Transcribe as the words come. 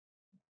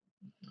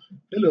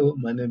Hello,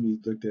 my name is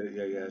Dr.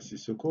 Yaya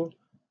Sissoko.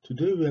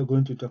 Today we are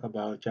going to talk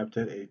about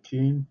Chapter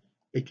 18,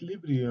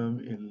 Equilibrium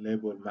in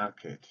Labor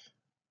Market.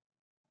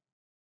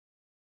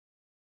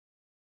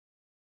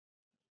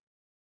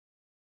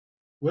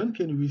 When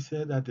can we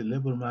say that the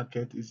labor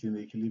market is in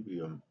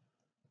equilibrium?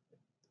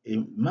 A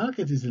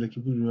market is in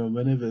equilibrium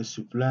whenever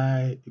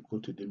supply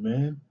equal to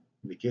demand.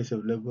 In the case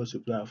of labor,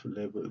 supply of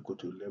labor equal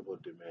to labor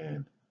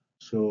demand.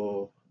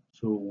 So,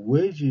 so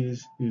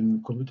wages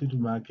in competitive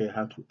market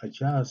have to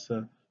adjust,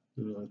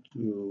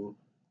 to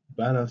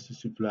balance the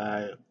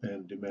supply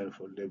and demand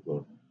for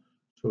labor.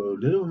 So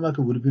the labor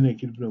market will be in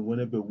equilibrium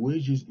whenever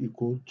wages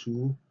equal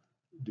to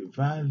the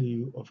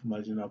value of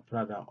marginal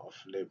product of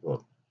labor.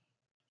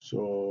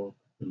 So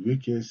in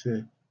which case,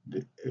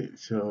 the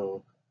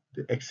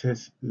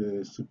excess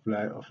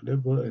supply of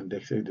labor and the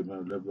excess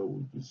demand of labor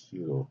will be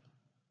zero.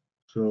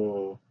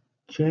 So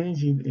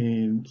changing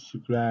in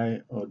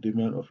supply or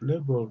demand of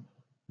labor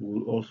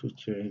will also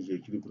change the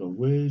equilibrium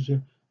wage.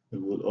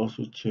 It will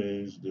also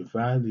change the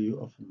value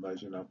of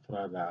marginal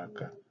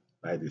product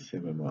by the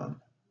same amount.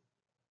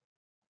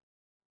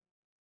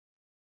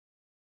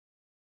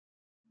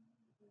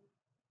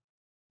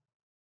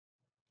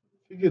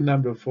 Figure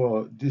number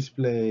 4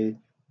 display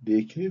the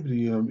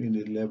equilibrium in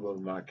the labor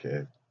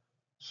market.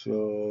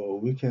 So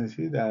we can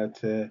see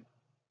that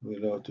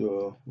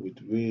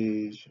with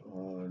wage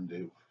on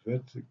the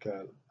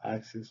vertical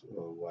axis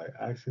or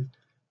y-axis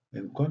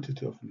and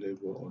quantity of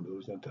labor on the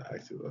horizontal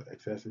axis or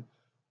x-axis,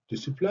 the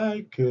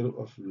supply curve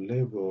of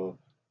labor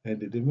and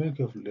the demand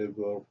curve of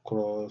labor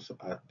cross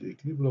at the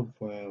equilibrium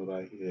point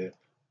right here,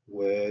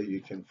 where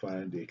you can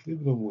find the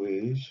equilibrium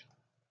wage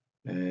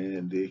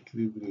and the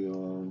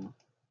equilibrium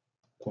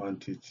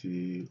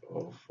quantity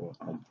of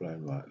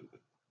employment.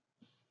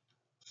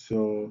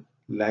 So,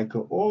 like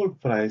all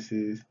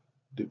prices,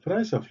 the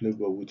price of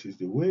labor, which is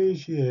the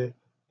wage here,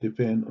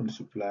 depend on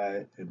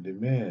supply and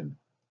demand.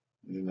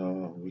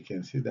 We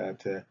can see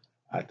that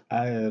at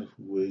higher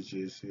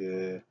wages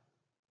here,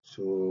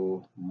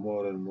 so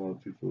more and more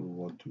people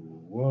want to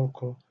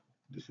work.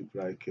 The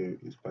supply curve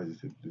is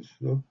positively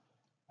slope.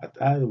 At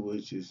higher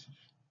wages,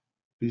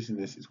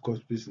 business it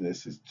costs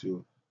businesses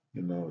to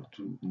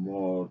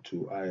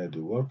to hire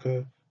the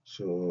worker,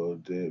 so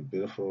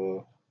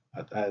therefore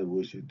at higher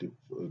wages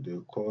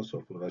the cost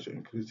of production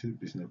increases,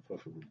 business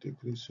profit will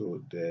decrease, so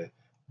they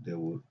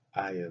will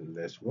hire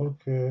less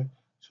worker,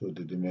 so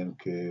the demand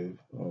curve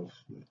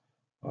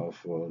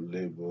of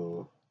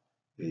labor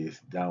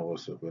is downward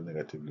slope or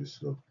negatively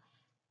slope.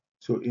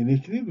 So in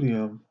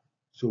equilibrium,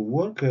 so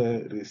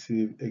worker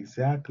receive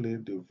exactly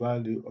the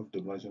value of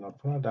the marginal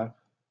product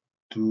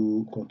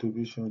to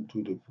contribution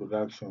to the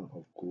production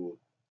of goods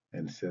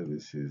and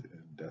services,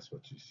 and that's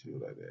what you see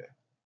right there.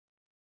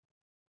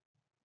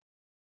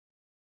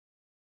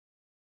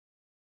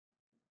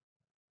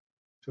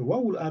 So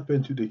what will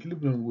happen to the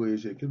equilibrium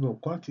wage, equilibrium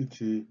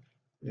quantity,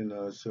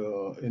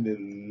 so in the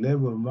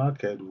labor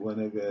market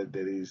whenever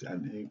there is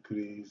an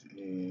increase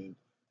in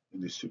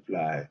the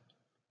supply?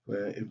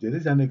 Well, if there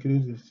is an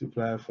increase in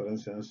supply, for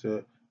instance,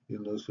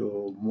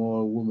 so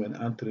more women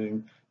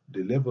entering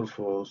the labor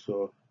force,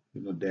 so,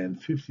 than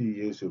 50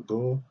 years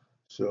ago,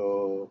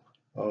 so,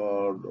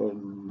 or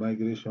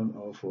migration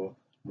of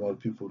more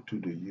people to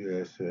the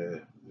U.S.,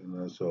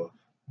 so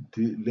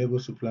the labor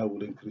supply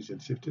will increase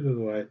and shifted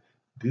otherwise,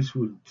 this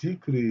will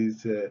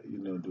decrease,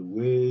 the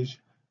wage,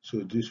 so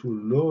this will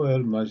lower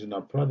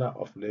marginal product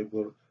of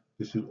labor.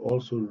 This will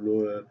also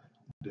lower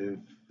the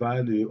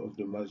value of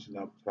the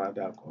marginal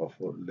product of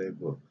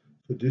labor.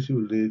 So this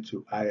will lead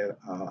to higher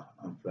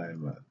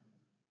employment.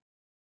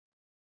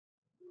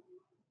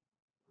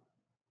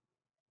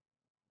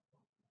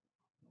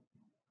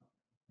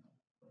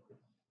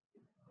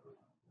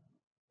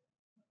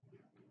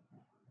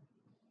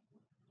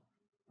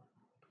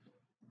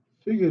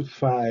 Figure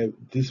 5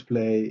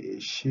 display a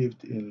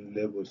shift in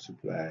labor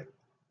supply.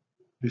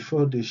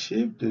 Before the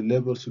shift, the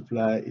labor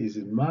supply is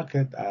in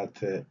market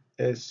at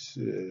S,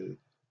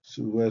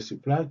 where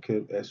supply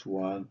curve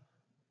S1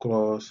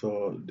 cross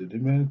the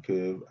demand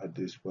curve at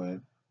this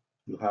point.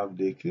 You have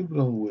the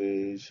equilibrium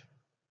wage,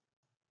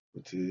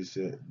 which is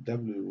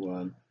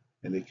W1,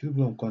 and the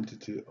equilibrium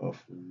quantity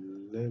of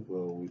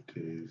labor, which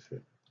is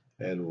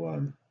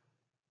L1.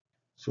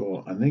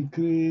 So an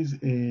increase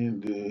in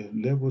the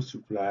labor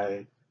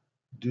supply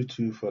due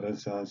to, for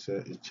instance,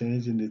 a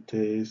change in the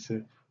taste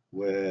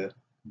where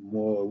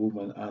more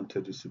women enter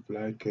the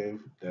supply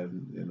curve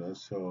than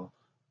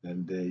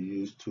than they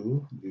used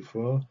to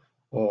before,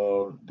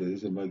 or there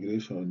is a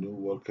migration of new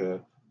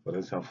worker, for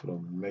instance,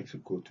 from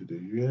Mexico to the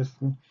US.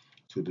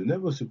 So the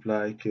labor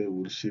supply curve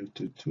will shift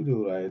to the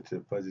right, a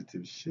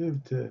positive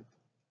shift,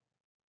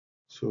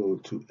 so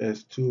to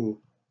S2,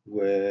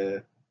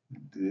 where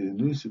the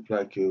new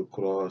supply curve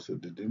cross the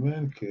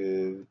demand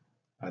curve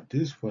at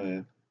this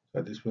point.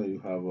 At this point, you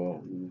have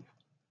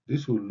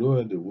this will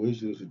lower the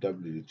wage rate to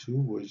W2,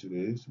 wage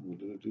rates will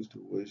reduce the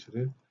wage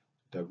rate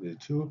to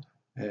W2,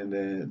 and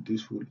then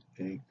this will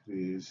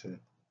increase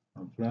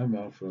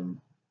employment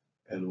from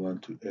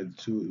L1 to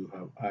L2. You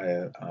have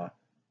higher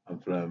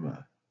employment.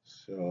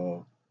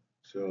 So,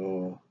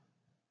 so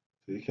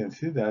you can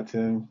see that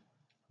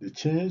the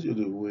change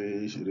in the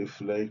wage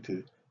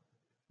reflected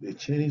the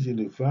change in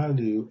the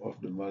value of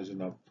the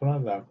marginal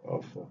product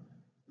of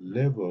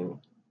labor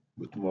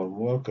with more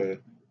worker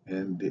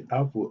and the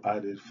output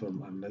added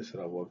from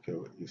unnecessary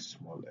worker is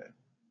smaller.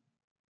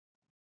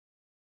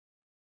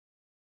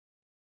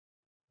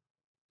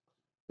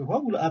 So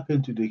what will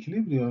happen to the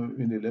equilibrium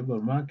in the labor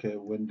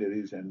market when there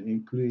is an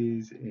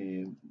increase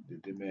in the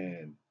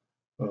demand?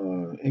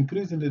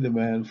 Increasing the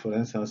demand, for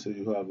instance, so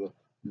you have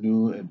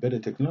new and better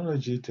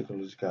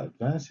technological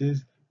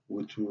advances,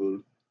 which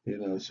will,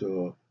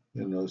 so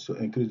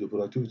increase the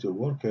productivity of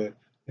worker,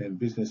 and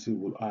businesses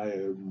will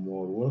hire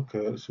more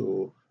workers.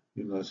 So,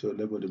 so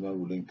labor demand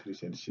will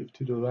increase and shift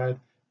to the right.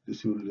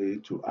 This will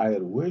lead to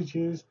higher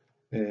wages,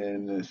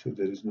 and so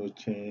there is no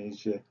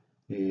change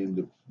in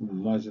the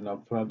marginal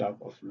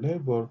product of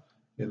labor.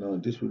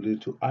 This will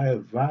lead to higher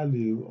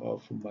value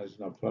of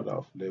marginal product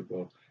of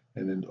labor,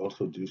 and then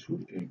also this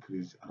will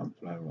increase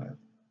employment.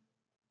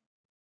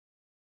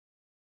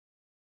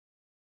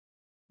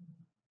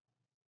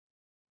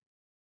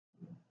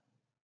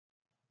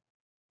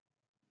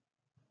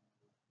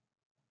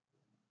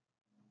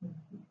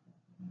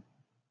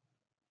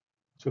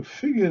 So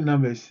figure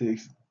number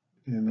six,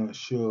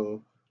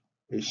 show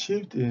a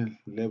shift in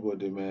labor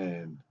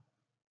demand.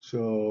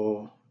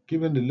 So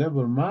given the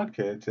labor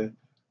market,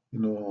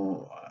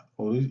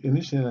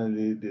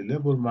 initially the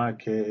labor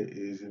market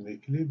is in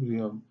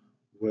equilibrium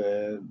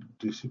where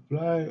the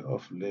supply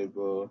of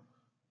labor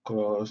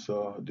cross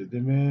the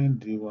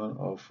demand, the one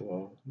of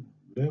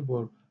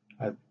labor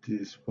at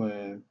this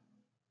point,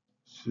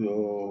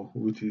 so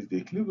which is the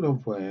equilibrium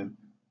point,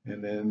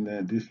 and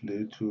then this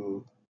lead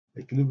to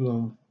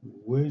equilibrium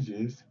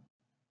wages,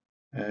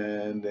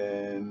 and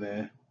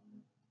then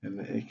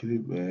an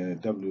equilibrium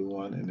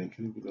W1 and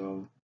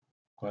equilibrium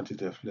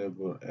quantity of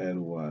labor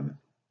L1.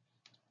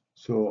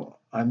 So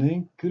an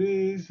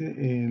increase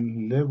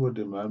in labor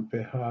demand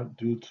perhaps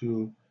due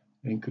to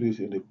increase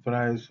in the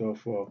price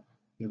of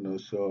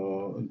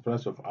so in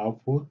price of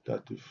output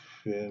that the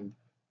firm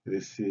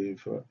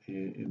receive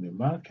in the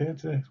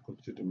market,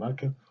 competitive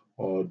market,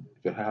 or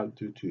perhaps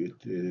due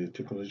to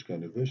technological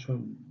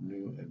innovation,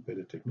 new and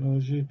better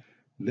technology,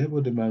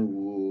 labor demand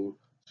will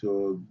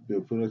so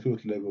the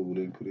productivity level will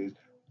increase,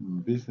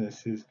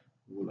 businesses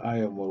will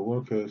hire more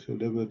workers, so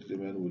labor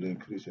demand will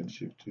increase and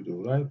shift to the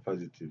right,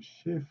 positive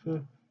shift.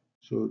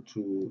 So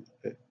to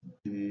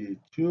the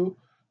two,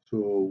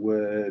 so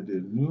where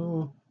the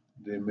new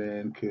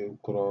demand came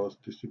across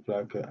the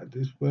supply at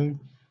this point,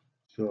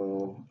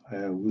 so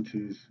which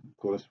is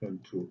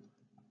correspond to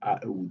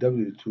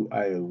W2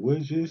 higher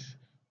wages,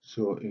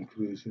 so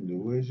increase in the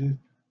wages,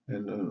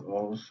 and then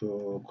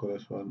also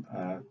correspond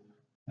at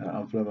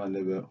employment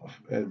level of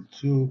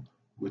L2,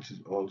 which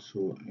is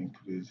also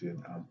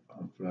increasing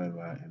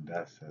employment in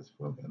that sense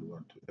from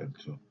L1 to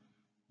L2.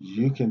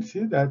 You can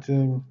see that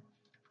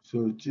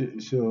so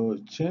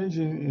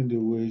changing in the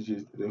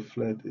wages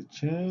reflect a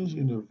change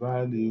in the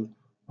value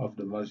of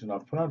the marginal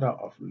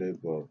product of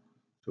labor.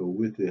 So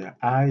with a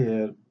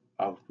higher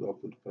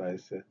output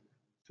price,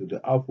 so the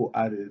output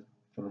added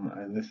from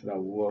an extra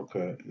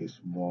worker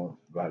is more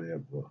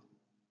valuable.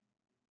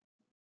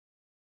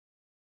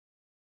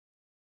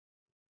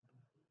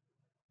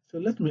 So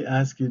let me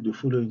ask you the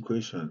following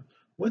question.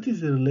 What is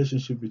the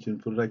relationship between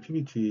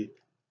productivity,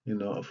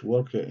 of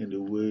worker and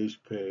the wage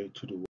paid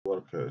to the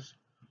workers?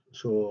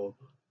 So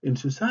in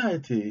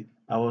society,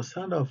 our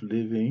standard of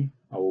living,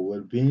 our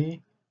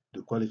well-being,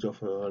 the quality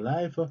of our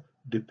life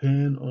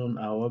depend on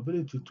our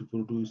ability to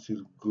produce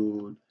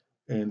goods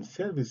and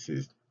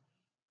services.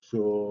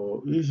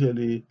 So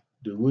usually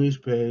the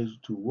wage paid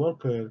to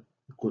worker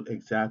equal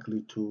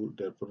exactly to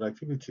their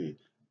productivity,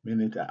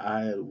 meaning the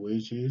higher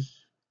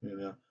wages,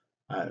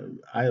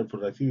 higher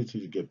productivity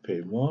you get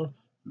paid more,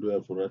 lower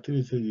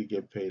productivity you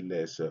get paid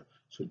less.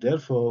 So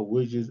therefore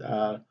wages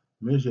are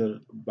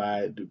measured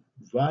by the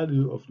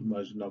value of the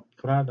marginal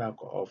product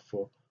of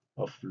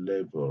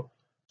labor.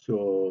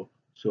 So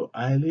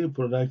highly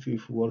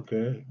productive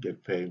worker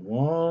get paid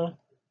more,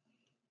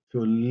 so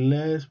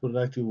less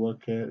productive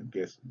worker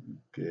get,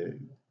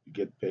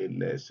 get paid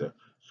less.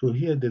 So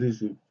here there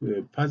is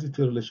a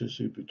positive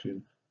relationship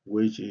between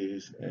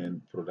wages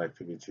and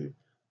productivity.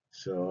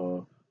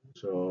 So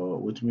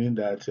which means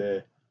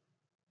that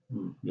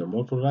you're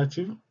more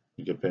productive,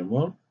 you get paid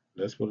more.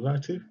 Less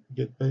productive, you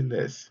get paid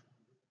less.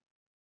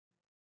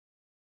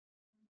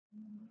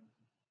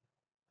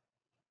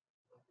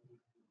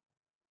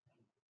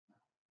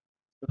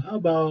 How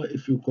about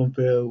if you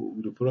compare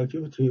the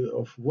productivity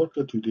of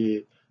worker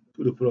today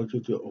to the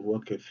productivity of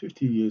worker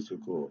 50 years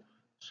ago?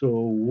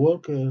 So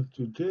workers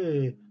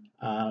today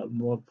are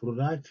more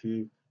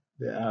productive.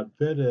 They are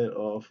better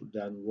off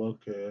than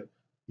worker,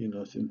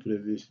 in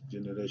previous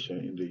generation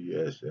in the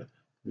US,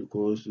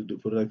 because the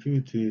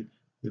productivity,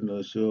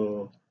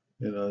 so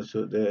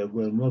they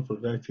were more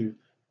productive,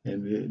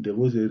 and there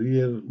was a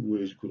real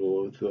wage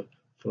growth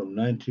from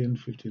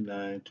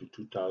 1959 to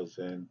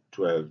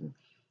 2012.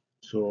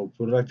 So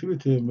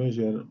productivity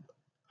measured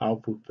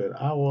output per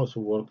hour,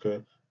 so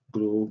worker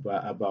grew by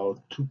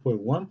about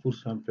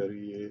 2.1% per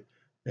year,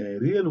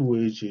 and real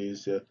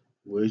wages,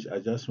 wage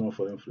adjustment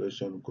for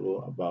inflation, grow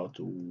about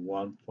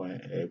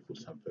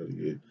 1.8% per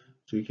year.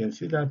 So you can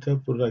see that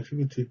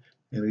productivity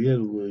and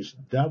real wage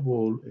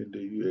double in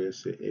the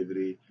US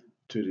every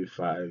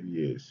 35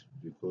 years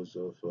because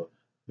of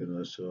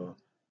so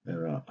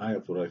higher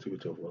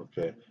productivity of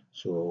worker.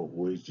 So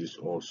wages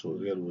also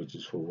real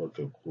wages for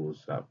worker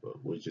goes up.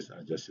 Wages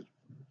adjusted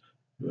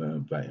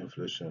by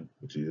inflation,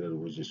 which is real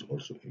wages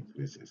also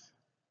increases.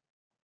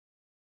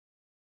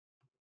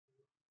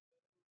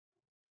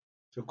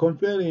 So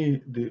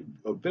comparing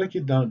break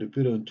it down the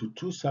period into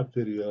two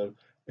sub-period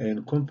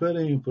and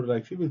comparing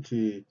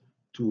productivity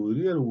to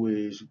real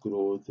wage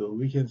growth,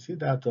 we can see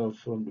that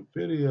from the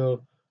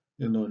period,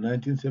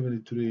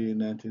 1973,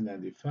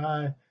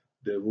 1995,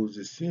 there was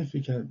a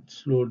significant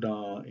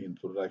slowdown in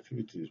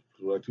productivity.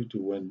 Productivity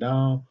went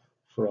down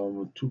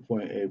from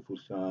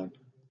 2.8%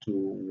 to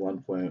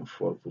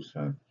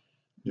 1.4%.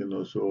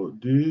 So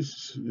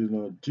this,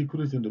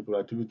 decrease in the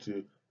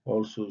productivity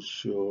also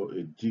show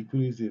a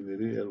decrease in the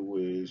real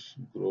wage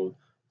growth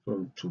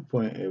from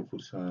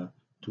 2.8%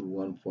 to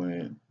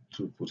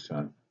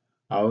 1.2%.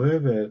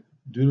 However,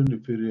 during the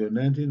period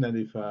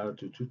 1995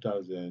 to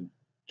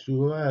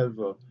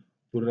 2012,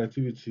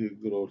 productivity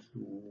growth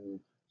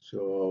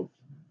so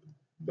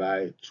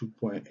by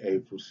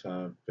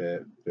 2.8%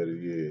 per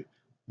year.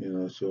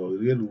 So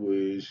real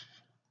wage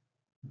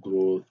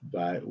growth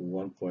by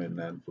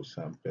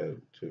 1.9%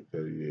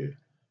 per year,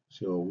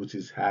 so which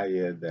is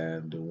higher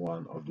than the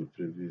one of the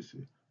previous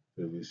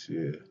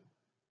year.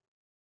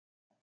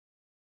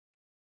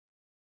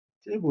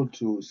 Able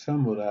to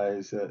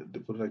summarize the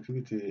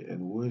productivity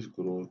and wage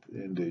growth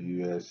in the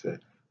U.S.,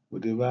 we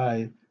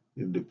divide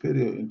in the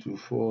period into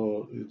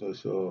four,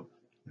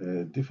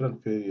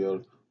 different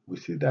periods. We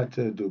see that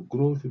the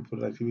growth in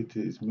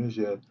productivity is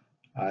measured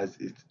as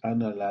its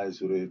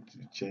analyzed rate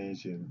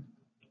change in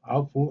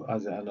output,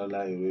 as the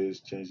analyzed rate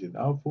change in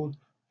output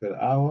per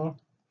hour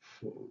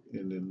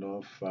in the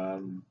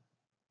non-farm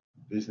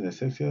business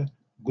sector.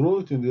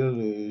 Growth in real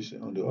wage,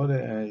 on the other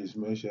hand, is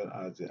measured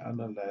as the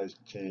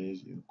annualized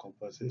change in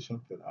compensation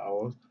per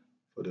hour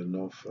for the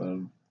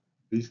non-farm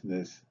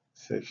business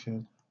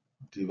section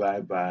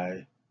divided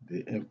by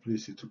the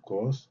implicit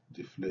cost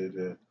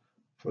deflated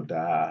for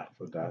that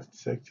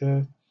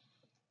sector.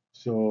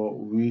 So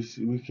we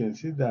can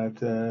see that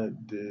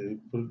the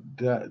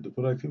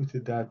productivity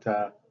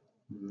data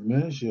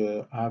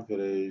measure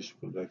average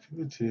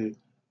productivity,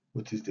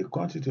 which is the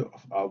quantity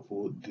of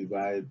output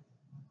divided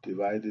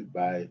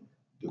by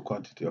the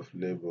quantity of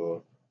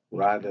labor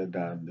rather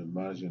than the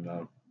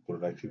marginal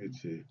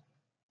productivity.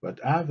 But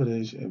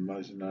average and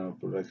marginal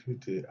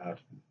productivity are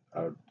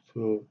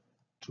so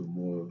to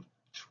move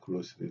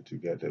closely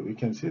together. We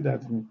can see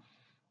that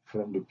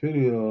from the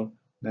period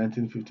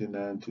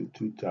 1959 to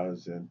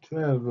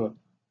 2012,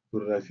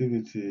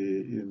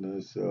 productivity,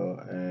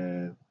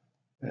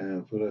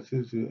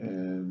 productivity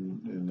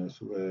and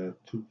so were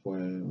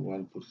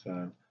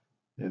 2.1%,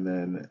 and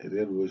then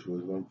real wage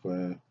was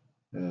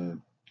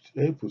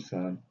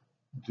 1.8%.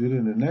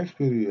 During the next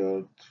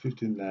period,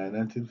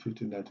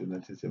 1959 to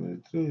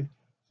 1973,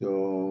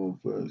 so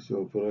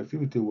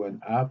productivity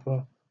went up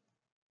to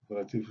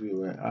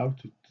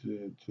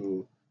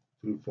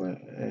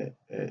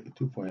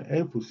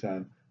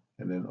 2.8%,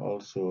 and then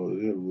also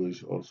real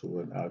wage also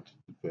went up to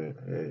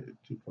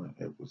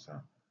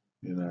 2.8%.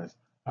 You know,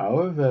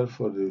 however,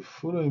 for the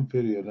following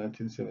period,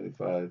 1975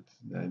 to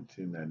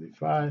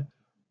 1995,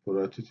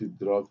 productivity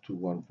dropped to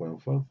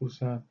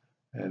 1.4%,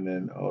 and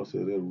then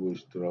also real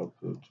wage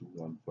dropped to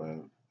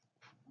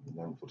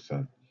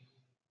 1.1%.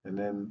 And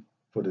then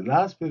for the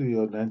last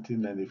period,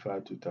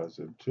 1995 to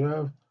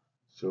 2012,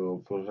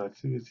 so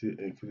productivity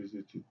increased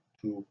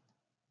to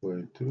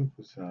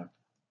 2.3%,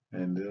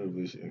 and real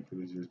wage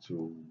increased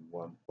to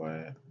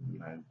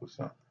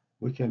 1.9%.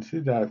 We can see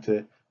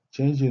that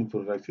change in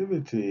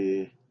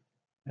productivity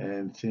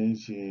and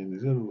change in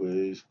real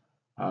wage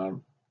are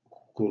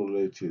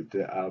correlated.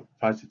 They are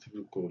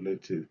positively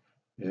correlated.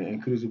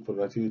 Increase in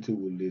productivity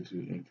will lead to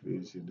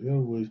increase in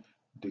real wage.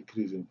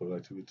 Decrease in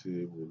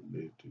productivity will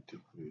lead to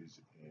decrease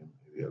in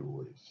real wage.